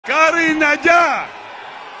Gari inajaa.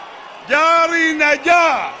 Gari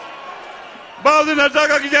inajaa. Basi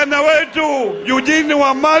nataka kijana wetu Eugene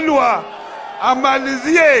Wamalwa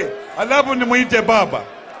amalizie, alafu nimuite baba.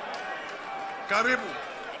 Karibu.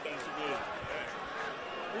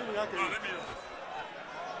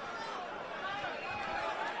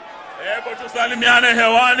 Hebu tusalimiane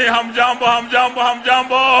hewani. Hamjambo, hamjambo,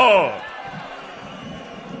 hamjambo.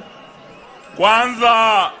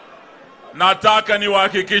 Kwanza nataka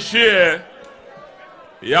niwahakikishie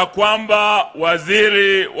ya kwamba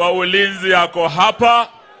waziri wa ulinzi yako hapa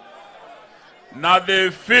na the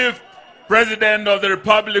 5th President of the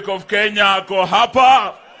Republic of Kenya ako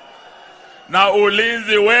hapa na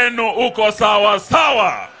ulinzi wenu uko sawa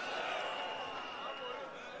sawa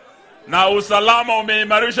na usalama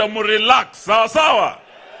umeimarisha, murelax sawa sawa.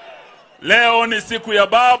 Leo ni siku ya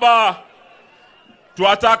baba,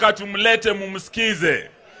 tuataka tumlete mumsikize.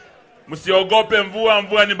 Msiogope mvua,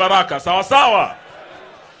 mvua ni baraka sawa sawa.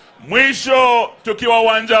 Mwisho tukiwa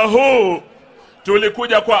uwanja huu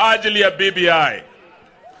tulikuja kwa ajili ya BBI.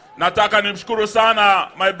 Nataka nimshukuru sana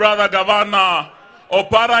my brother Governor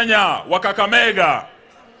Oparanya wa Kakamega.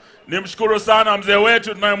 Nimshukuru sana mzee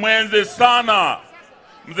wetu tunayemwenzi sana,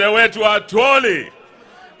 mzee wetu Atoli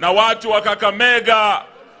na watu wa Kakamega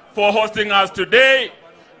for hosting us today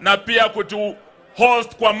na pia kutu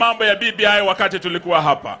host kwa mambo ya BBI wakati tulikuwa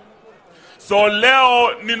hapa. So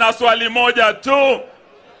leo nina swali moja tu.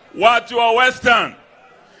 Watu wa Western,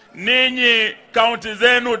 ninyi kaunti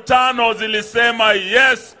zenu 5 zilisema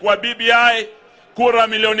yes kwa BBI, kura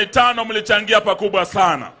milioni 5 mlichangia pakubwa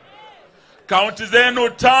sana. Kaunti zenu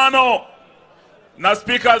 5 na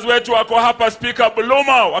speakers wetu wako hapa, Speaker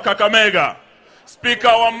Buluma wa Kakamega,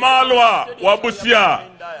 Speaker Wamalwa wa Busia,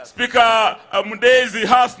 Speaker Mdezi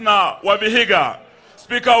Hasna wa Vihiga,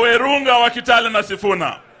 Speaker Werunga wa Kitale na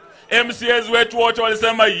Sifuna. MCAs wetu wote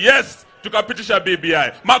walisema yes, tukapitisha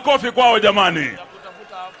BBI. Makofi kwao jamani.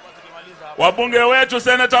 Wabunge wetu,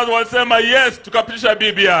 senators walisema yes, tukapitisha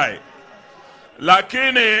BBI.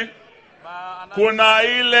 Lakini kuna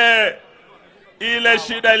ile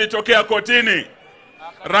shida ilitokea kotini.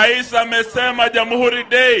 Rais amesema Jamhuri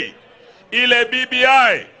Day, ile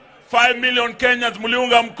BBI 5 million Kenyans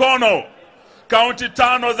mliunga mkono, county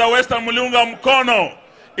 5 za Western mliunga mkono,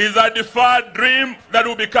 is a deferred dream that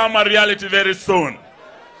will become a reality very soon.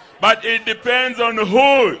 But it depends on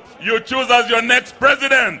who you choose as your next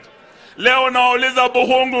president. Leo nauliza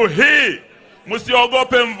Bukhungu hii,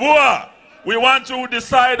 msiogope mvua. We want to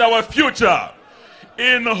decide our future.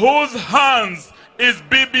 In whose hands is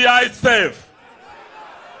BBI safe?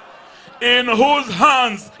 In whose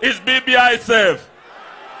hands is BBI safe?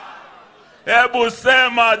 Hebu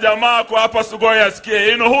sema jamaa kwa hapa Sugoi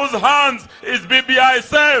asikie. In whose hands is BBI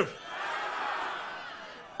safe?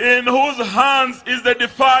 In whose hands is the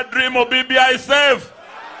deferred dream of BBI safe?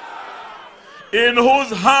 In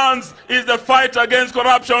whose hands is the fight against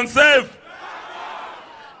corruption safe?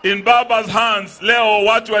 In Baba's hands. Leo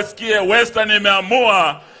watu wasikie, Western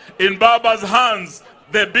imeamua. In Baba's hands,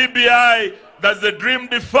 the BBI, that's the dream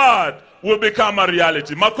deferred, will become a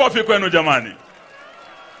reality. Makofi kwenu jamani.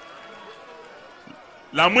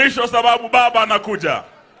 La mwisho, sababu baba anakuja.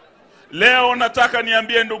 Leo nataka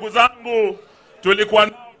niambie ndugu zangu, tulikuwa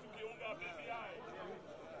nao tukiunga BBI.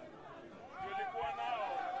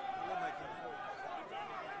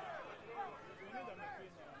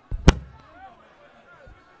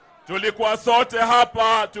 Tulikuwa sote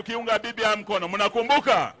hapa tukiunga BBI mkono.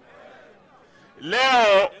 Mnakumbuka?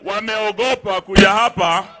 Leo wameogopa kuja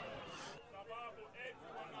hapa.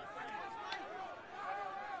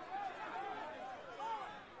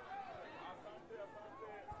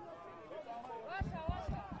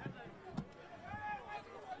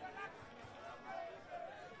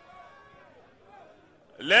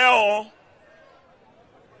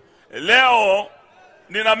 Leo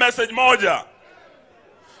nina message moja.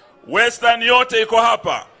 Western yote iko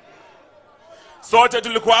hapa. Sote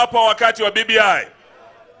tulikuwa hapa wakati wa BBI.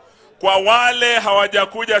 Kwa wale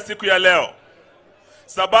hawajakuja siku ya leo,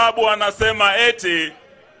 sababu wanasema eti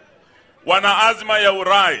wana azma ya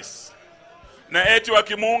urais, na eti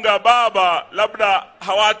wakimuunga baba labda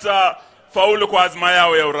hawata faulu kwa azma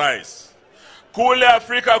yao ya urais. Kule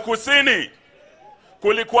Afrika Kusini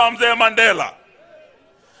kulikuwa mzee Mandela.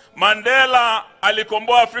 Mandela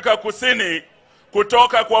alikomboa Afrika Kusini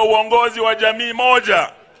kutoka kwa uongozi wa jamii moja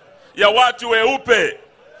ya watu weupe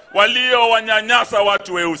walio wanyanyasa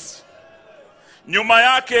watu weusi. Nyuma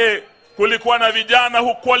yake kulikuwa na vijana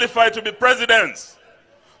who qualified to be presidents.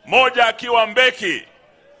 Moja akiwa Mbeki,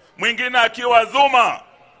 mwingine akiwa Zuma,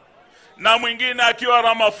 na mwingine akiwa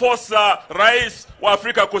Ramaphosa, rais wa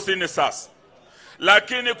Afrika Kusini sasa.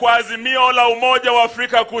 lakini kwa azimio la Umoja wa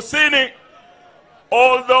Afrika Kusini,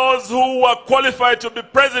 all those who were qualified to be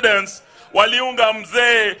presidents waliunga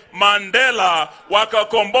mzee Mandela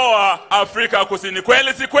wakakomboa Afrika Kusini.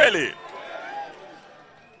 Kweli si kweli?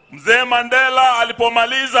 Mzee Mandela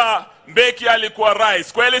alipomaliza, Mbeki alikuwa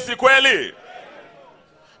rais. Kweli si kweli?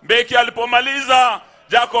 Mbeki alipomaliza,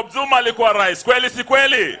 Jacob Zuma alikuwa rais. Kweli si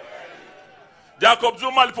kweli? Jacob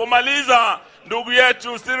Zuma alipomaliza, ndugu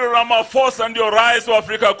yetu Cyril Ramaphosa ndio rais wa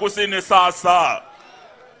Afrika Kusini sasa.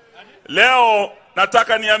 Leo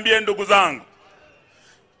nataka niambie ndugu zangu,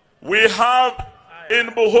 we have in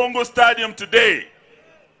Bukhungu Stadium today,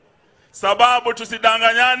 sababu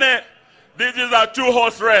tusidanganyane, this is a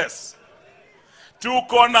two-horse race.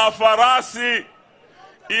 Tuko na farasi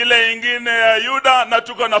ile ingine ya Yuda na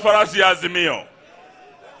tuko na farasi ya Azimio.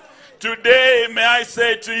 Today, may I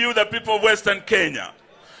say to you, the people of Western Kenya,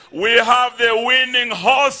 we have the winning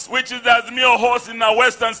horse, which is the Azimio horse in our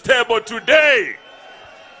Western stable today.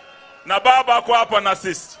 Na baba kwa hapa na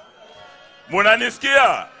sisi.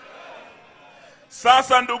 Munanisikia?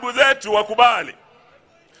 Sasa ndugu zetu wakubali,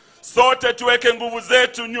 sote tuweke nguvu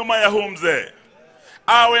zetu nyuma ya huyu mzee.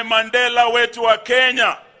 Awe Mandela wetu wa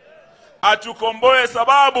Kenya, atukomboe,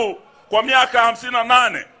 sababu kwa miaka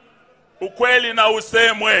 58 ukweli na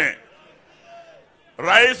usemwe.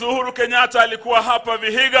 Rais Uhuru Kenyatta alikuwa hapa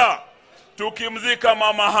Vihiga tukimzika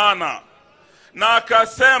Mama Hana, na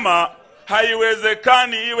akasema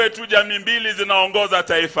haiwezekani iwe tu jamii mbili zinaongoza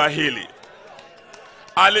taifa hili.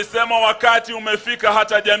 Alisema wakati umefika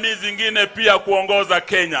hata jamii zingine pia kuongoza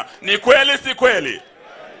Kenya. Ni kweli si kweli?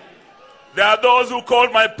 There are those who call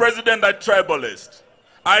my president a tribalist.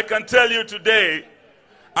 I can tell you today,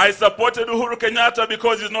 I supported Uhuru Kenyatta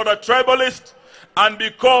because he's not a tribalist and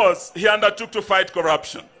because he undertook to fight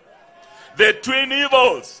corruption. The twin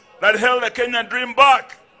evils that held the Kenyan dream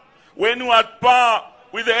back when we were at par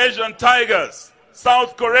with the Asian tigers,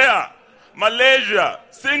 South Korea, Malaysia,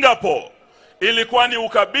 Singapore, ilikuwa ni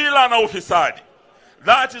ukabila na ufisadi.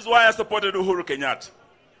 That is why I supported Uhuru Kenyatta.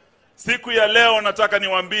 Siku ya leo nataka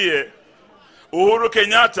niwaambie, Uhuru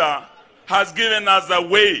Kenyatta has given us a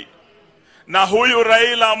way. Na huyu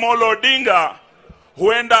Raila Amolo Odinga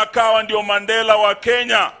huenda akawa ndio Mandela wa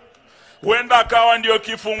Kenya. Huenda akawa ndio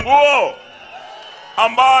kifunguo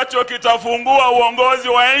ambacho kitafungua uongozi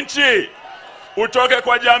wa nchi utoke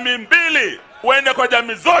kwa jamii mbili uende kwa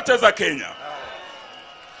jamii zote za Kenya.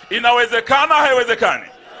 Inawezekana haiwezekani?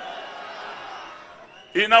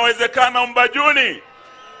 Inawezekana. Mbajuni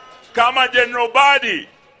kama General Badi,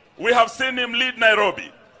 we have seen him lead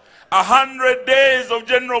Nairobi. 100 days of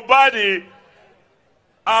General Badi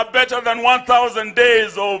are better than 1,000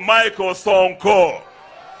 days of Michael Sonko.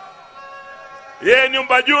 Yeye ni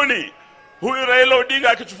Mbajuni. Huyu Raila Odinga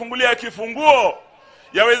akitufungulia kifunguo,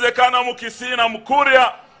 yawezekana Mkisii na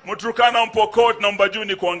Mkuria, Mturkana, Mpokot na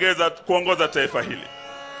Mbajuni kuongoza taifa hili.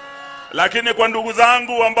 Lakini kwa ndugu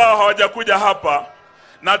zangu ambao hawajakuja hapa,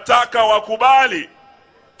 nataka wakubali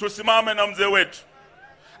tusimame na mzee wetu.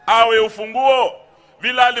 Awe ufunguo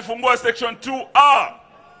vile alifungua section 2A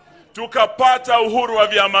tukapata uhuru wa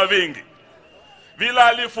vyama vingi. Vile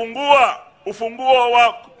alifungua ufunguo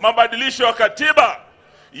wa mabadilisho ya katiba,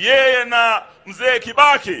 yeye na mzee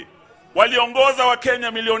Kibaki waliongoza wa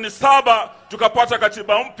Kenya milioni 7, tukapata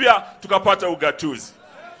katiba mpya, tukapata ugatuzi.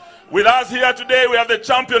 With us here today, we have the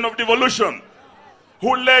champion of devolution,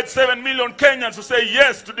 who led 7 million Kenyans to say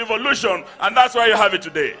yes to devolution, and that's why you have it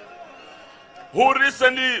today. Who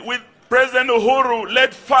recently, with President Uhuru,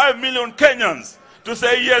 led 5 million Kenyans to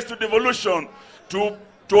say yes to devolution,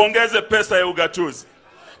 tuongeze pesa ya ugatuzi.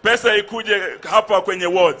 Pesa ikuje hapa kwenye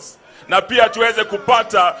wards. Na pia tuweze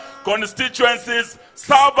kupata constituencies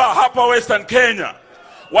 7 hapa Western Kenya.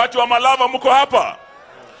 Watu wa Malava mko hapa?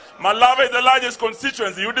 Malava is the largest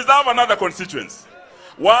constituency. You deserve another constituency.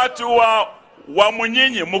 Watu wa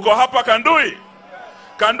Munyinyi mko hapa Kandui?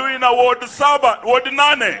 Kandui na ward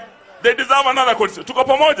 8. They deserve another constituency. Tuko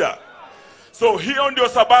pamoja? So hiyo ndio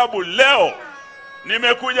sababu leo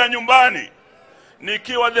nimekuja nyumbani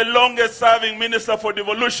nikiwa the longest serving minister for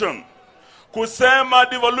devolution kusema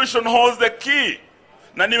devolution holds the key,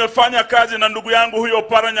 na nimefanya kazi na ndugu yangu huyo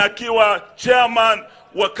Paranya akiwa chairman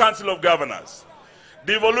wa Council of Governors.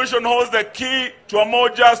 Devolution holds the key to a more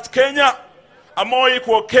just Kenya, a more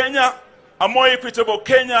equal Kenya, a more equitable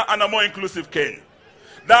Kenya, and a more inclusive Kenya.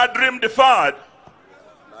 That dream deferred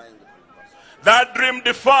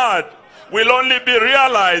will only be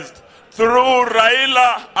realized through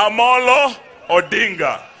Raila Amolo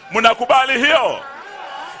Odinga. Munakubali hiyo?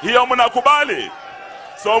 Hiyo munakubali?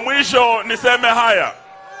 So mwisho niseme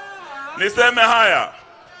haya.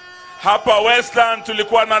 Hapa Western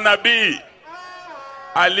tulikuwa na nabii.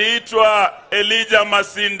 aliitwa Elijah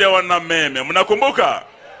Masinde wa Nameme. Mnakumbuka?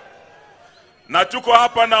 Na tuko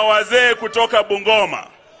hapa na wazee kutoka Bungoma.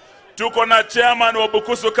 Tuko na chairman wa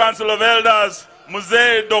Bukhungu Council of Elders,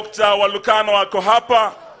 Mzee Dr. Walukano ako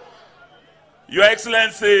hapa. Your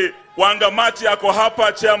Excellency Wangamati ako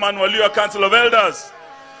hapa, chairman wa Luhya Council of Elders.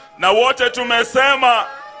 Na wote tumesema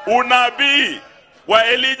unabii wa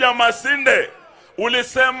Elijah Masinde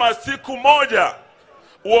ulisema siku moja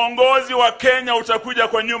uongozi wa Kenya utakuja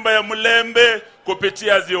kwa nyumba ya Mlembe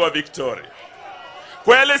kupitia ziwa Victoria.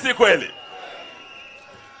 Kweli si kweli?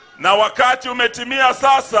 Na wakati umetimia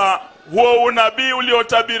sasa huo unabii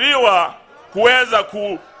uliotabiriwa kuweza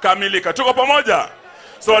kukamilika. Tuko pamoja?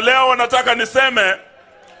 So leo nataka niseme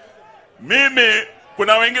mimi,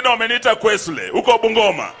 kuna wengine wameniita Kwesule huko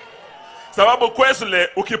Bungoma. Sababu Kwesule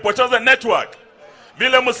ukipoteza network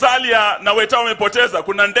vile Musalia na Weta wamepoteza,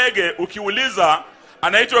 kuna ndege ukiuliza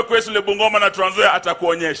anaitwa Kwesule Bungoma na Trans Nzoia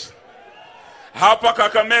atakuonyesha. Hapa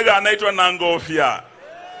Kakamega anaitwa Nangofia,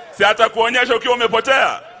 si atakuonyesha ukiwa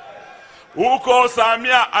umepotea. Huko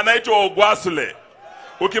Samia anaitwa Ogwasule,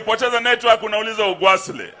 ukipoteza network unauliza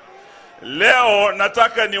Ogwasule. Leo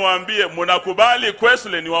nataka niwaambie, mnakubali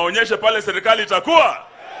Kwesule niwaonyeshe pale serikali itakuwa?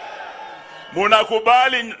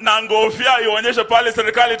 Mnakubali Nangofia ionyeshe pale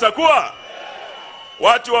serikali itakuwa?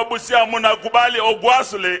 Watu wa Busia, mnakubali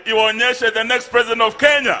Ogwasule ionyeshe the next president of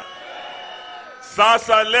Kenya?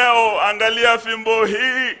 Sasa leo angalia fimbo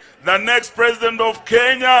hii, the next president of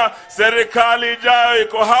Kenya, serikali ijayo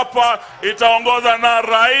iko hapa, itaongoza na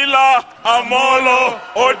Raila Amolo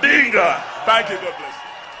Odinga. Thank you, God bless.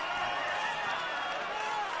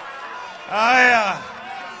 Haya,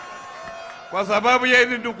 kwa sababu yeye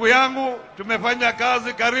ni ndugu yangu, tumefanya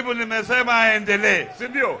kazi karibu, nimesema aendelee, si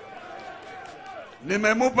ndio?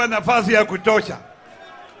 Nimemupa nafasi ya kutosha.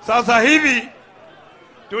 Sasa hivi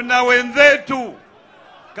tuna wenzetu,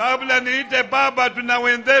 kabla niite baba, tuna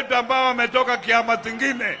wenzetu ambao wametoka kiama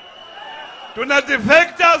kingine. Tuna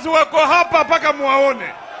defectors wako hapa paka muwaone,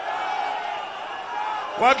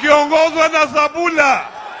 wakiongozwa na Sabula,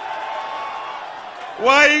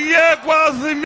 waingie kwa